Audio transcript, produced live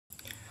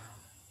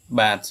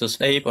បាទសួស្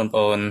តីបងប្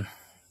អូន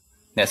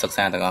អ្នកសិក្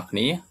សាទាំងអស់គ្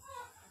នា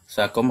ស្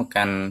វាគមន៍មក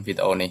កាន់វី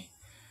ដេអូនេះ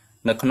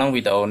នៅក្នុង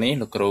វីដេអូនេះ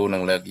លោកគ្រូនឹ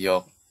ងលើកយ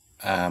ក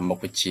មុខ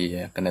វិជ្ជា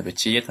គណិតវិ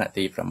ទ្យាថ្នាក់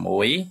ទី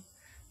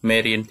6មេ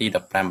រៀនទី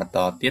15បន្ត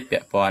ទៀតពា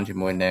ក់ព័ន្ធជា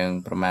មួយនឹង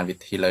ប្រមាណវិ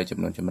ធីលើចំ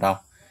នួនចម្រុះ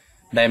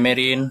ដែលមេ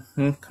រៀន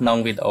ក្នុង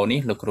វីដេអូនេះ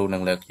លោកគ្រូនឹ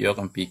ងលើកយក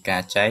អំពីកា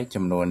រចែក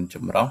ចំនួនច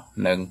ម្រុះ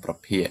និងប្រ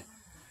ភេទ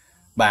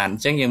បាទអ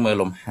ញ្ចឹងយើងមើល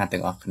លំហាត់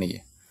ទាំងអស់គ្នា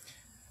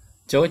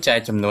ចូលចែក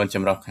ចំនួនច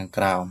ម្រុះខាង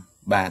ក្រោម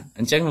បាទ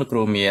អញ្ចឹងលោកគ្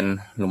រូមាន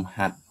លំ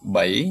ហាត់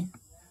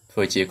3ធ្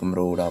វើជាគំ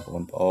រូដល់ប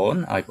ងប្អូន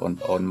ឲ្យបង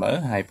ប្អូនមើល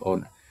ហើយបងប្អូន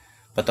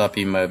បន្ទាប់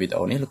ពីមើលវីដេ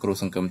អូនេះលោកគ្រូ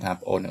សង្ឃឹមថាបង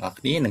ប្អូនទាំងអស់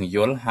គ្នានឹងយ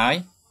ល់ហើយ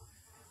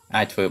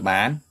អាចធ្វើ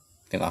បាន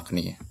ទាំងអស់គ្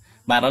នា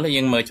បាទឥឡូវ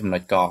យើងមើលចំណុ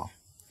ចក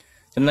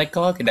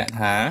គេដាក់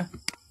ថា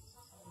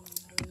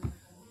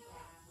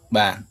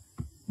បាទ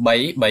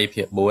3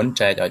ភាគ4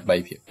ចែកឲ្យ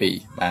3ភាគ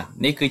2បាទ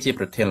នេះគឺជា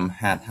ប្រធានលំ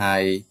ហាត់ហើ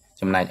យ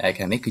ចំណែកឯ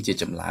ខាងនេះគឺជា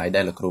ចម្លើយ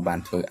ដែលលោកគ្រូបាន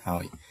ធ្វើ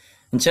ឲ្យ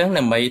អញ្ចឹង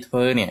ដើម្បីធ្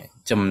វើនេះ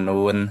ចំ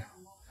នួន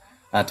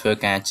ធ្វើ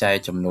ការចែក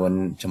ចំនួន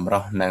ចម្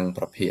រុះនិង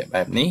ប្រភេទ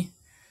បែបនេះ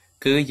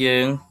គឺយើ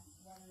ង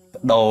ប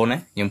ដូរណា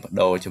យើងប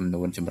ដូរចំ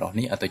នួនចម្រុះ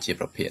នេះឲ្យទៅជា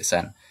ប្រភេទសិ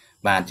ន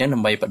បាទអញ្ចឹងដើ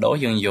ម្បីបដូរ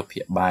យើងយក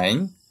ភាគបែង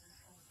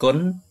គុណ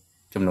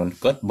ចំនួន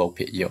គត់បូក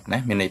ភាគយកណា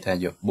មានន័យថា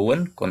យក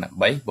4គុណ3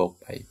បូក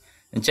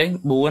3អញ្ចឹង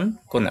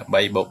4គុណ3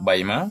បូក3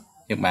មក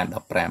យើងបាន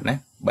15ណា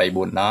3 4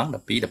ដង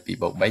12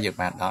 12បូក3យើង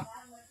បាន15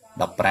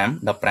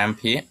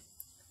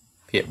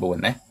ភាគ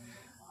4ណា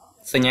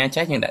សញ្ញា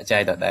ចែកយើងដាក់ចែ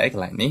កដដែលក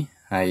ន្លែងនេះ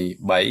ហើយ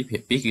3ភាគ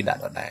2គឺដាក់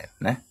ដដែល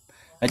ណា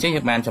អញ្ចឹង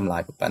យើងបានចម្លើ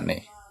យប៉ុណ្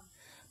ណេះ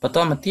បន្ត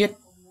មកទៀត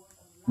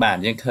បាទ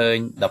យើងឃើញ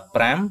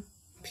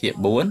15ភាគ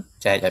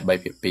4ចែកឲ្យ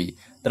3ភាគ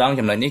2ត្រង់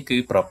ចំណុចនេះគឺ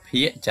ប្រ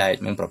ភេទចែក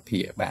នឹងប្រភេ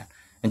ទបាទ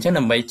អញ្ចឹង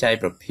ដើម្បីចែក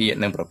ប្រភេទ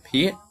និងប្រ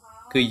ភេទ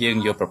គឺយើង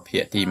យកប្រភេ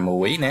ទទី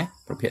1ណា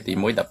ប្រភេទទី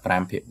1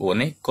 15ភាគ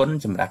4នេះគុណ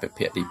ចម្រាស់ប្រ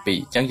ភេទទី2អ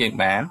ញ្ចឹងយើង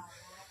បាន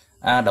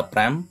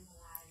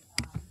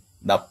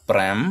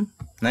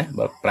15ណា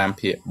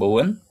15ភាគ4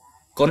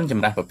គុណច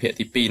ម្រាស់ប្រភេទ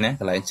ទី2ណា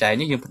កន្លែងចែក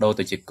នេះយើងបដូរ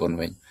ទៅជាគុណ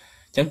វិញ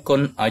អញ្ចឹងគុណ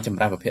ឲ្យចម្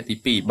រាស់ប្រភេទទី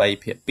2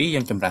 3ភាគ2យើ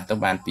ងចម្រាស់ទៅ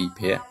បាន2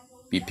ភាគ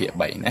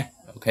3ណា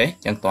អូខេអ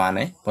ញ្ចឹងតើ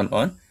ណាបងប្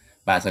អូន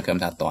បាទសង្ឃឹម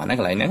ថាតើណាក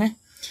ន្លែងហ្នឹងណា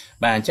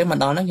បាទអញ្ចឹងមក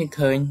ដល់ហ្នឹងយើង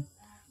ឃើញ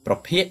ប្រ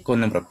ភេទគុណ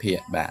នឹងប្រភេទ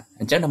បាទ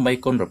អញ្ចឹងដើម្បី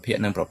គុណប្រភេទ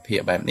និងប្រភេទ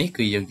បែបនេះ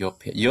គឺយើងយក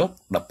ភាគយក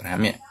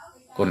15នេះ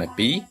គុណឲ្យ2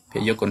ភា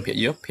គយកគុណភាគ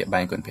យកភាគបែ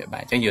ងគុណភាគបែ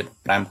ងអញ្ចឹងយក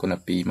15គុណឲ្យ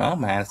2មក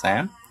បាន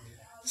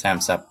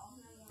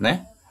30ណា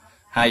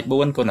ហើយ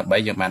4គុណ3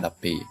យើងបាន12បា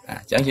ទអ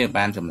ញ្ចឹងយើង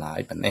បានចម្លើយ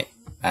ប៉ុណ្ណេះ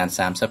បាន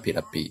30ភាគ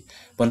12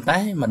ប៉ុន្តែ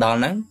មកដល់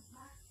ហ្នឹង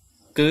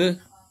គឺ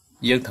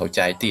យើងត្រូវ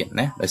ចែកទៀត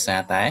ណាដោយសារ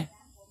តែ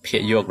ភា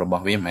គយករប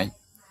ស់វាមិន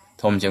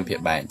ធំជាងភាគ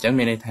បែងអញ្ចឹង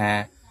មានន័យថា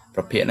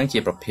ប្រភេទហ្នឹងជា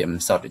ប្រភេទមិន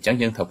សុទ្ធអញ្ចឹង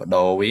យើងត្រូវប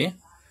ដូរវា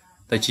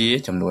ទៅជា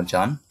ចំនួន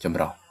ចម្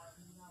រុះ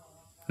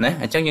ណា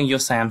អញ្ចឹងយើងយ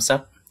ក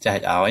30ចែក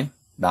ឲ្យ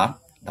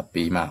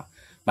12មក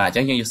បាទអញ្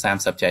ចឹងយើងយក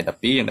30ចែក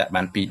12យើងដាក់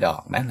បាន2ដង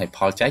ណាហើយផ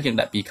លចែកយើង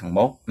ដាក់ពីខាង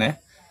មុខណា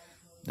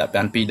ដាក់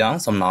បាន2ដង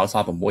សំណល់ស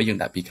ល់6យើង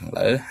ដាក់ពីខាង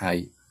លើហើយ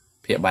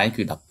ភាគបែង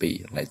គឺ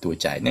12ហើយតួ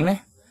ចែកហ្នឹងណា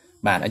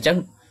បាទអញ្ចឹង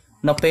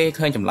នៅពេល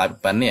ឃើញចម្លើយ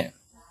ប៉ុណ្ណេះ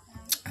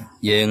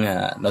យើង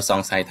នៅស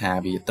ង្ស័យថា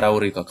វាត្រូវ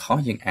ឬក៏ខុស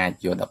យើងអាច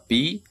យក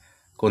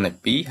12គុណឲ្យ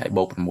2ហើយ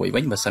បូក6វិ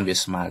ញបើសិនវា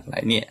ស្មើកន្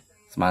លែងនេះ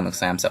ស្មើនឹង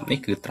30នេះ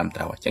គឺត្រឹមត្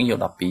រូវអញ្ចឹងយក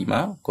12ម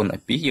កគុណឲ្យ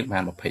2យើងបា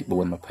ន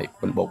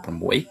24បូក6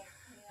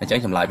អញ្ចឹង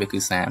ចម្លើយវាគឺ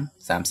30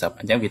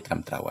អញ្ចឹងវាត្រឹម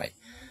ត្រូវហើយ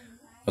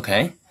អូខេ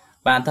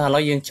បាទតោះឥឡូ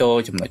វយើងចូល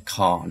ចំណុចខ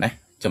ណា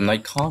ចំណុច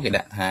ខគេ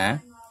ដាក់ថា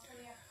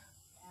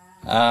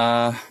6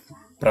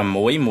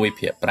 1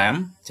ភាគ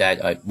5ចែក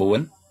ឲ្យ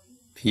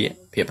4ភាគ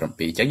7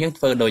អញ្ចឹងយើង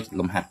ធ្វើដូច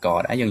លំហាត់ក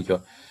ដែរយើងយក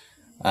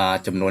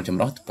ចំនួនច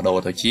ម្រុះបដូរ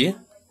ទៅ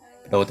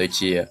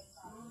ជា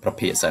ប្រ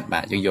ភេទសិនបា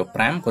ទយើងយក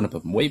5គុណ6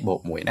បូ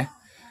ក1ណា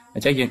អ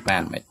ញ្ចឹងយើងបា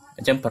នមិនអ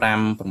ញ្ចឹង5 6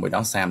ដ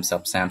ង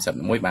30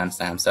 31បាន31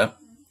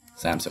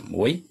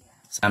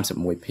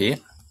ភាគ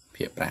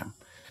5បាទ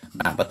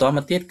បន្តម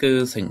កទៀតគឺ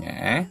សញ្ញា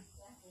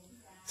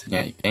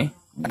អីគេ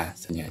បាទ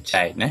សញ្ញា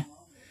ចែកណា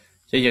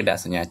អញ្ចឹងយើងដា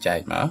ក់សញ្ញាចែក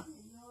មក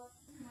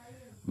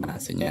បាទ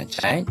សញ្ញា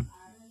ចែក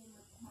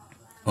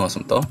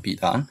សំទោស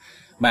2ដង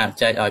បាទ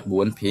ចែកឲ្យ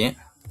4ភាគ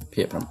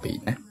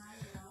7ណា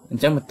អ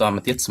ញ្ចឹងបន្តម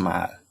កទៀតស្មើ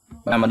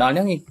បាទមកដល់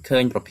នេះឃើ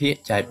ញប្រភេទ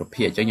ចែកប្រ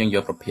ភេទអញ្ចឹងយើងយ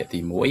កប្រភេទទី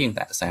1យើង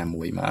ដាក់31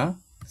មក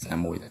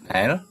31ដ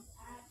ដែល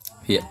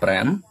ភាគ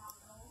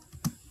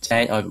5ចែ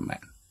កឲ្យប្រមា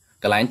ណ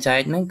កន្លែងចែក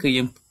ហ្នឹងគឺ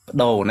យើងប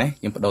ដូរណា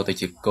យើងបដូរទៅ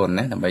ជាគុណ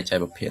ណាដើម្បីចែក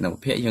ប្រភេទនិងប្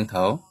រភេទយើងត្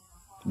រូវប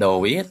ដូរ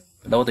វាប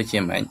ដូរទៅជា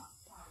ម៉េច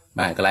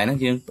បាទកន្លែងហ្នឹង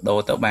យើងបដូរ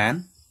ទៅបាន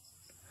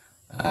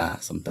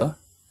សំទោស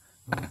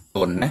បាទ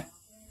គុណណាអ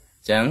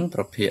ញ្ចឹង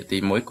ប្រភេទទី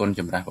1គុណ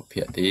ចម្រាស់ប្រ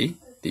ភេទទី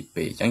2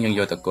អញ្ចឹងយើងយ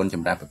កទៅគុណច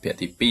ម្រាស់ប្រភេទ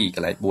ទី2ក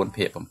ន្លែង4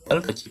ភាគ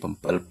7ទៅជា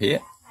7ភាគ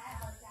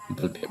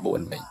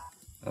4វិញ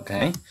អូ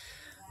ខេ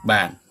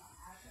បាទ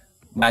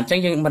អញ្ចឹង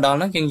យើងមកដល់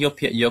ហ្នឹងយើងយក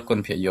ភាគយកគុណ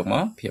ភាគយកម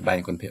កភាគបែង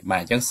គុណភាគបែង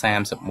អញ្ចឹង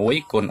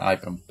31គុណឲ្យ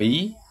7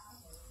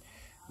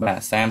បាទ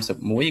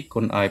31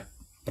គុណឲ្យ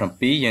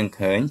7យើង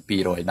ឃើញ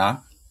217ណា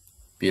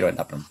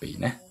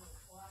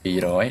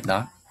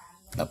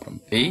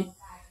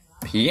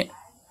217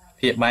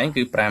ភាគបែង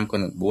គឺ5គុ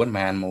ណ4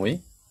បាន20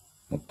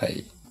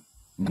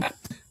បាទ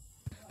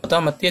បន្ត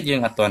មកទៀតយើង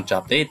អត់ទាន់ច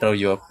ប់ទេត្រូវ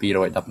យក217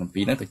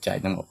ហ្នឹងទៅចែក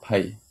នឹង20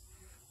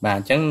បាទអ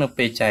ញ្ចឹងនៅ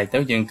ពេលចែកទៅ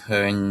យើង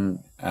ឃើញ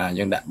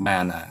យើងដាក់បា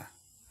ន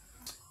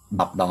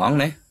10ដង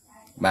ណា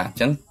បាទអញ្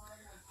ចឹង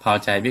ផល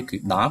ចែកវាគឺ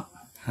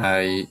10ហើ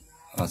យ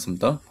សំ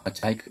ទោសផល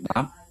ចែកគឺ10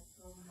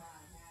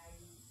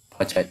ផ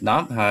លចែក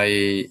10ហើយ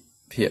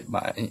ភាគ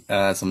បាយ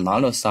សំណ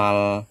ល់នៅស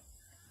ល់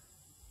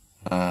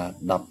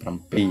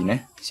17ណា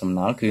សំណ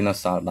ល់គឺនៅ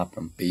សល់17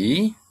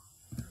ភា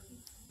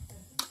គ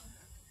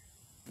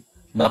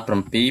បាទ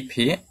17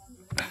ភាគ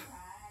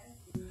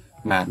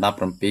20បា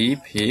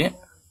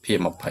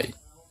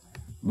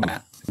ទ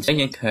អញ្ចឹង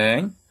យើងឃើញ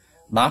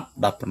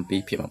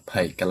17ភាគ20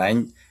កន្លែង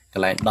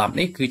10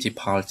នេះគឺជា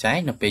ផលចែក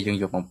នៅពេលយើង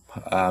យក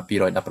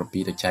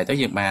217ទៅចែកទៅ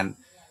យើងបាន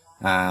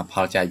ផ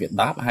លចែកវា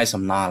10ហើយ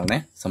សំណល់ណា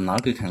សំណ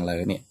ល់គឺខាងលើ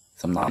នេះ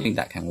សំណល់យើង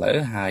ដាក់ខាងលើ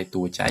ហើយ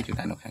តួចែកយើង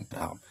ដាក់នៅខាងក្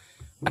រោម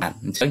បាទ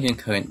អញ្ចឹងយើង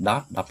ឃើញ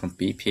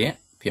17ភាគ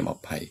20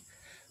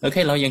អូ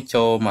ខេឥឡូវយើង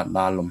ចូលមកដ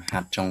ល់លំហា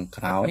ត់ចុង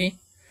ក្រោយ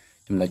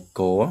ចំណុច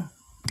គោល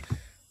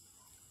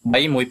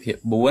3 1ភាគ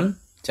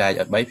4ចែក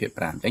ឲ្យ3ភាគ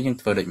5អញ្ចឹងយើង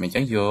ធ្វើដូចមិនអញ្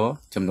ចឹងយក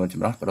ចំនួនច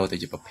ម្រុះបដូរទៅ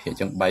ជាប្រភេទអញ្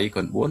ចឹង3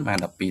គុណ4បាន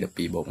12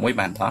 12បូក1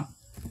បាន10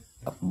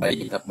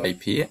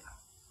 13ភាគ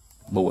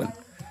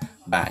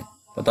4បាទ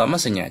បន្តមក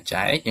សញ្ញា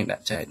ចែកយើងដា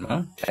ក់ចែកមក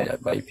ចែក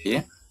ឲ្យ3ភាគ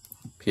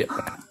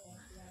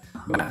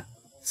5បាទ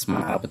ស្មើ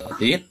បន្ត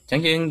ទៀតអញ្ចឹង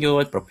យើងយ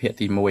កប្រភេទ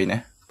ទី1ណា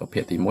ប្រភេ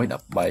ទទី1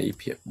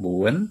 13ភាគ4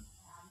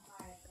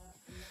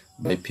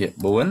 3ភាគ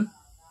4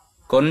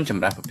គុណច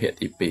ម្រាស់ប្រភេទ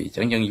ទី2អញ្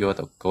ចឹងយើងយក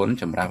ទៅគុណ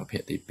ចម្រាស់ប្រភេ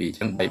ទទី2អញ្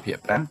ចឹង3ភាគ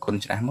5គុណ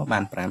ច្រាស់មកបា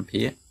ន5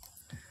ភាគ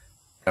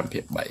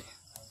3បាទ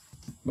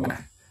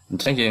អ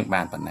ញ្ចឹងយើង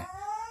បានប៉ុណ្ណេះ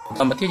បន្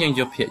តមកទៀតយើង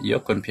យកភាគយ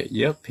កគុណភាគ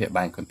យកភាគ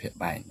បែងគុណភាគ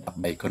បែង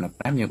13គុណ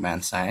5យើងបាន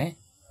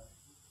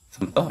40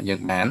សំទោសយើង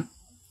បាន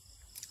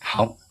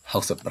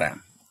65សំ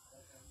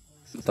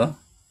ទោស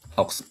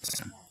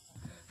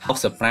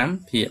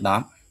65ភាគ10 12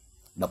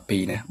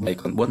ណា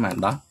3គុណ4បាន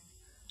10 12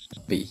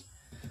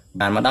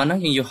បានមកដល់ហ្នឹង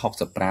យើងយក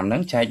65ហ្នឹ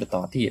ងចែកបន្ត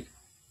ទៀត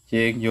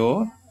យើងយក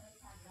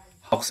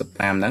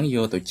65ហ្នឹងយ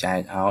កទៅចែក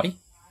ឲ្យ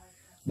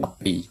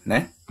12ណា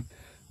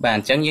បាទអ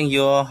ញ្ចឹងយើងយ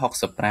ក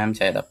65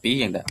ចែក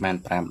12យើងដាក់បាន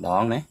5ដ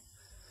ងណា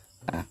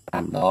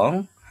5ដង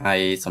ហើយ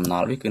សំណ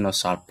ល់វាគឺនៅ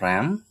សល់5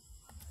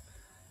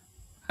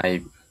ហើយ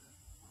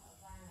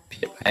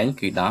ភាគឯង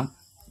គឺ10 12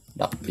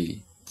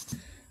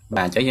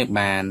បាទអញ្ចឹងយើង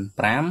បាន5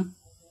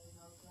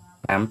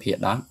ភាគ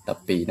10 12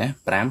ណា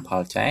5ផ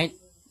លចែក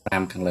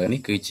5ខាងលើនេះ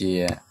គឺជា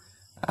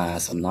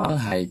សំណល់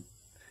ហើយ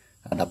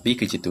12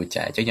គឺជាតួ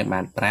ចែកអញ្ចឹងយើងបា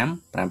ន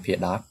5ភាគ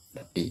10 12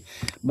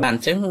បាទអ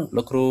ញ្ចឹង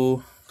លោកគ្រូ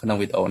ក្នុង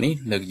វីដេអូនេះ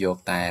លើកយក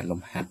តែលំ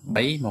ហាត់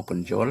3មកព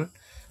ន្យល់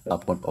ដ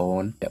ល់បងប្អូ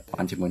នពាក់ព័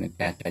ន្ធជាមួយនឹង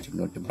ការចែកចំ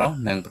នួនចម្រុះ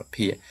និងប្រ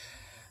ភេទ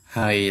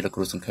ហើយលោកគ្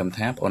រូសង្ឃឹម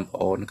ថាបងប្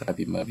អូនក្រោយ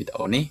ពីមើលវីដេ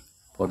អូនេះ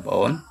បងប្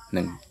អូន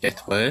នឹងចេះ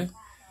ធ្វើ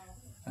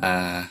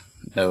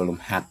នៅលំ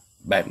ហាត់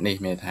បែបនេះ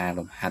មានថា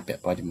លំហាត់ពា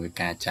ក់ព័ន្ធជាមួយ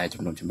ការចែក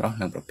ចំនួនចម្រុះ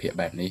និងប្រភេទ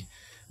បែបនេះ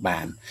បា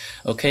ន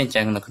អូខេអញ្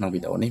ចឹងនៅក្នុងវី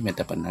ដេអូនេះមាន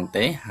តែប៉ុណ្្នឹង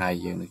ទេហើយ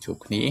យើងនឹងជួប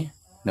គ្នា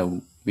នៅ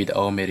វីដេ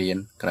អូមេរៀន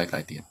ក្រោយៗ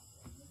ទៀត